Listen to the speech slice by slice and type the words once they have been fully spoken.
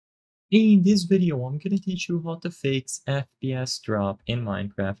In this video, I'm gonna teach you how to fix FPS drop in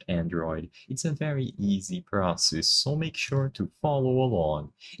Minecraft Android. It's a very easy process, so make sure to follow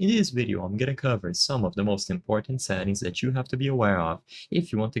along. In this video, I'm gonna cover some of the most important settings that you have to be aware of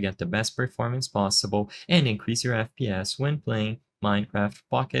if you want to get the best performance possible and increase your FPS when playing Minecraft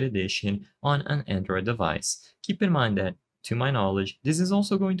Pocket Edition on an Android device. Keep in mind that, to my knowledge, this is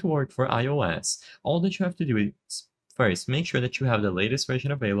also going to work for iOS. All that you have to do is first, make sure that you have the latest version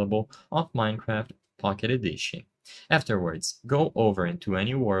available of Minecraft Pocket Edition. Afterwards, go over into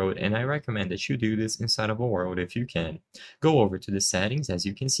any world, and I recommend that you do this inside of a world if you can. Go over to the settings, as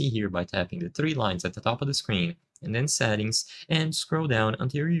you can see here by tapping the three lines at the top of the screen, and then settings, and scroll down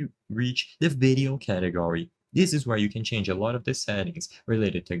until you reach the video category. This is where you can change a lot of the settings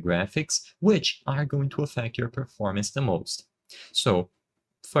related to graphics, which are going to affect your performance the most. So,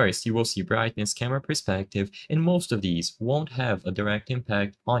 first, you will see brightness, camera perspective, and most of these won't have a direct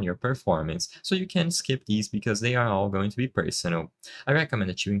impact on your performance, so you can skip these because they are all going to be personal. I recommend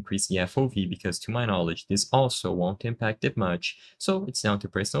that you increase the FOV because, to my knowledge, this also won't impact it much, so it's down to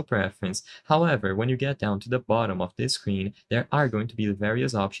personal preference. However, when you get down to the bottom of this screen, there are going to be the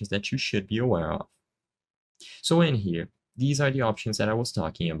various options that you should be aware of. So in here, these are the options that I was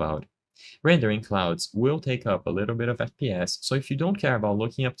talking about. Rendering clouds will take up a little bit of FPS, so if you don't care about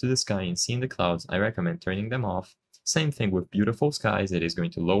looking up to the sky and seeing the clouds, I recommend turning them off. Same thing with beautiful skies, it is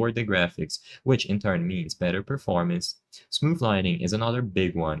going to lower the graphics, which in turn means better performance. Smooth lighting is another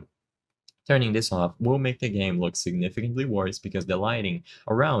big one. Turning this off will make the game look significantly worse because the lighting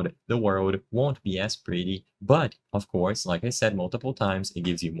around the world won't be as pretty, but of course, like I said multiple times, it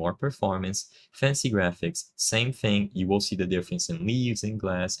gives you more performance. Fancy graphics, same thing, you will see the difference in leaves and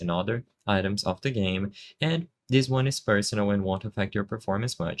glass and other items of the game, and this one is personal and won't affect your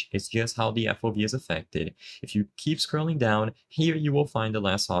performance much. It's just how the FOV is affected. If you keep scrolling down, here you will find the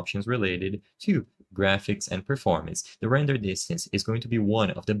last options related to graphics and performance. The render distance is going to be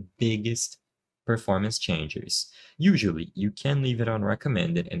one of the biggest performance changers. Usually, you can leave it on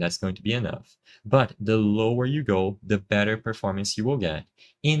recommended and that's going to be enough. But the lower you go, the better performance you will get.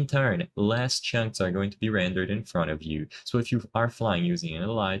 In turn, less chunks are going to be rendered in front of you. So if you are flying using an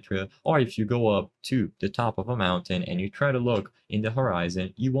elytra, or if you go up to the top of a mountain and you try to look in the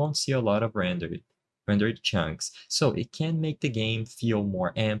horizon, you won't see a lot of rendered chunks. So it can make the game feel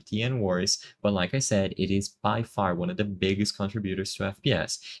more empty and worse, but like I said, it is by far one of the biggest contributors to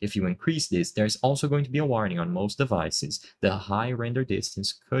FPS. If you increase this, there's also going to be a warning on most devices. The high render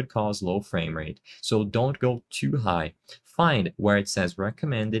distance could cause low frame rate, so don't go too high. Find where it says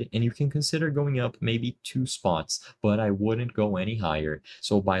recommended and you can consider going up maybe 2 spots, but I wouldn't go any higher.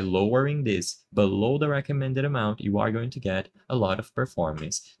 So by lowering this below the recommended amount, you are going to get a lot of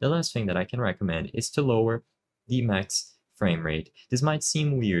performance. The last thing that I can recommend is to lower the max frame rate. This might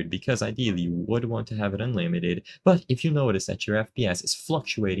seem weird because ideally you would want to have it unlimited, but if you notice that your FPS is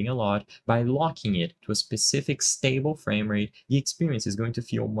fluctuating a lot, by locking it to a specific stable frame rate, the experience is going to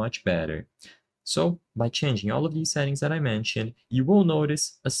feel much better. So, by changing all of these settings that I mentioned, you will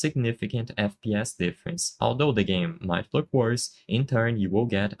notice a significant FPS difference. Although the game might look worse, in turn you will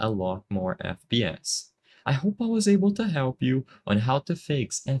get a lot more FPS. I hope I was able to help you on how to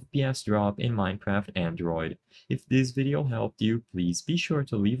fix FPS drop in Minecraft Android. If this video helped you, please be sure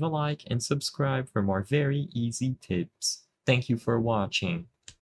to leave a like and subscribe for more very easy tips. Thank you for watching.